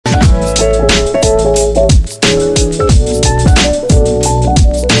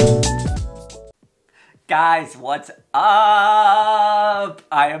guys, what's up?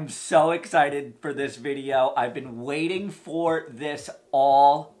 I am so excited for this video. I've been waiting for this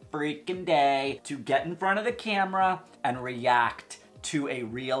all freaking day to get in front of the camera and react to a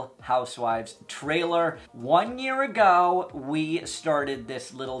Real Housewives trailer. 1 year ago, we started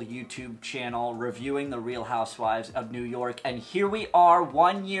this little YouTube channel reviewing the Real Housewives of New York, and here we are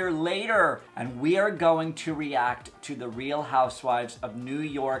 1 year later, and we are going to react to the Real Housewives of New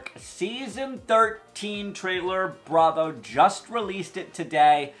York Season 13 trailer. Bravo just released it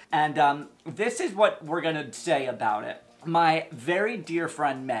today, and this is what we're gonna say about it. My very dear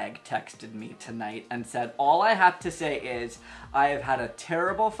friend Meg texted me tonight and said, all I have to say is, I have had a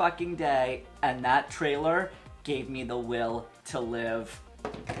terrible fucking day and that trailer gave me the will to live.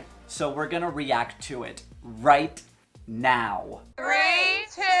 So we're gonna react to it right now. 3,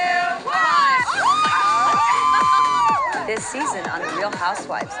 2, 1! This season on The Real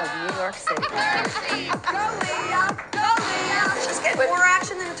Housewives of New York City. Go Leah! Go Leah! She's getting more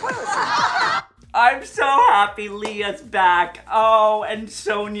action than a toilet seat. I'm so happy Leah's back. Oh, and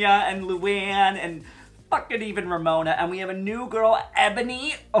Sonja and Luann and fucking even Ramona. And we have a new girl,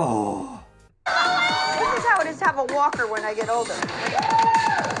 Eboni. Oh. This is how it is to have a walker when I get older.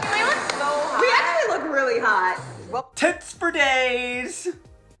 We look so hot. We actually look really hot. Well, Tits for days.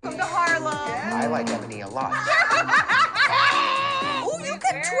 Welcome to Harlem. I like Eboni a lot. ooh, you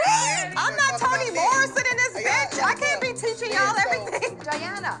can tweet! I'm not Toni Morrison in this bitch. I can't be teaching y'all everything.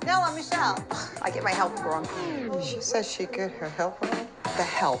 Diana. Nella, Michelle. I get my help from. She says she get her help from him. The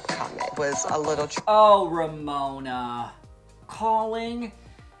help comment was a little... Oh, Ramona. Calling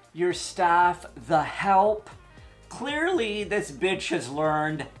your staff the help? Clearly, this bitch has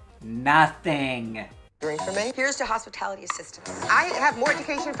learned nothing. Drink for me? Here's to hospitality assistants. I have more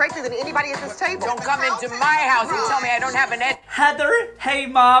education, frankly, than anybody at this table. Don't come into my house and tell me I don't have an Heather, hey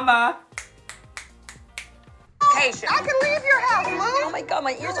mama. education. I can leave your house, Lou. Oh my God,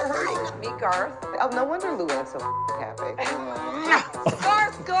 my ears are hurting. Meet Garth. Oh, no wonder Luann's so happy.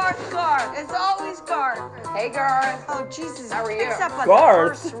 Garth. It's always Garth. Hey, Garth. Oh, Jesus. How are you? Except for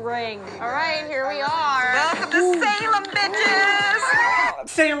Garth. the first ring. All right, here we are. Welcome to Salem, bitches.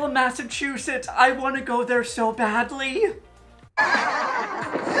 Salem, Massachusetts. I want to go there so badly. Stuff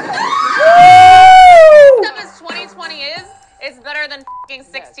as 2020 is, it's better than f***ing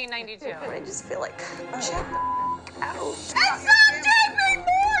 1692. I just feel like, check the out. It's not JP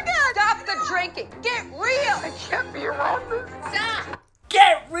Morgan! Stop the drinking. Get real. I can't be around this. Stop.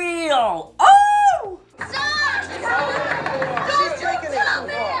 Get real. Oh! Stop. She's drinking it too hard.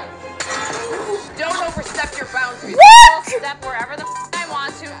 Don't overstep your boundaries. I'll step wherever the I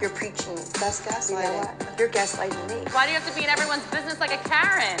want to. You're preaching. That's gaslighting. You're gaslighting me. Why do you have to be in everyone's business like a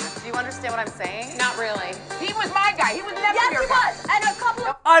Karen? Do you understand what I'm saying? Not really. He was my guy. He was never your guy. And a couple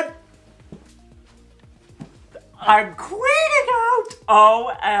of I'm queening out.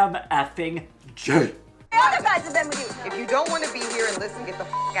 OMFing-G. other guys have been with you. If you don't want to be here and listen, get the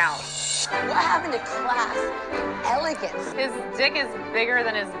out. What happened to class? Elegance. His dick is bigger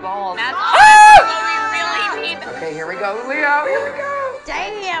than his balls. That's Ah! what we really need. Okay, here we go, Leo. Here we go.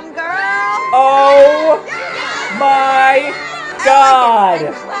 Damn, girl. Oh my God.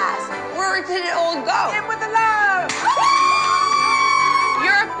 Class. Where did it all go? In with the love.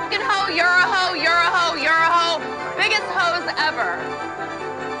 You're a fucking hoe. You're a hoe. You're a hoe. You're a hoe. Biggest hoes ever.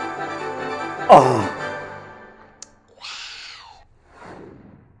 Oh.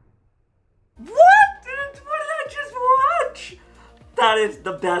 What did I just watch? That is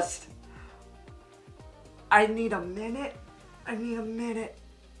the best. I need a minute.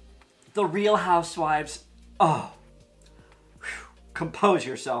 The Real Housewives. Oh. Whew. Compose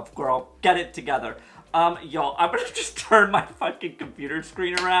yourself, girl. Get it together. Y'all, I'm gonna just turn my fucking computer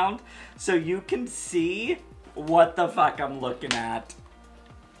screen around so you can see what the fuck I'm looking at.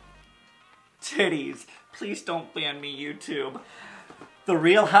 Titties. Please don't ban me, YouTube. The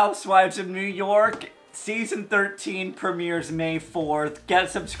Real Housewives of New York, Season 13 premieres May 4th. Get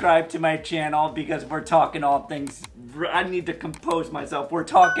subscribed to my channel because we're talking all things. I need to compose myself. We're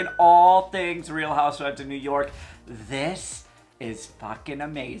talking all things Real Housewives of New York. This is fucking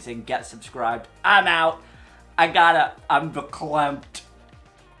amazing. Get subscribed. I'm out. I'm verklempt.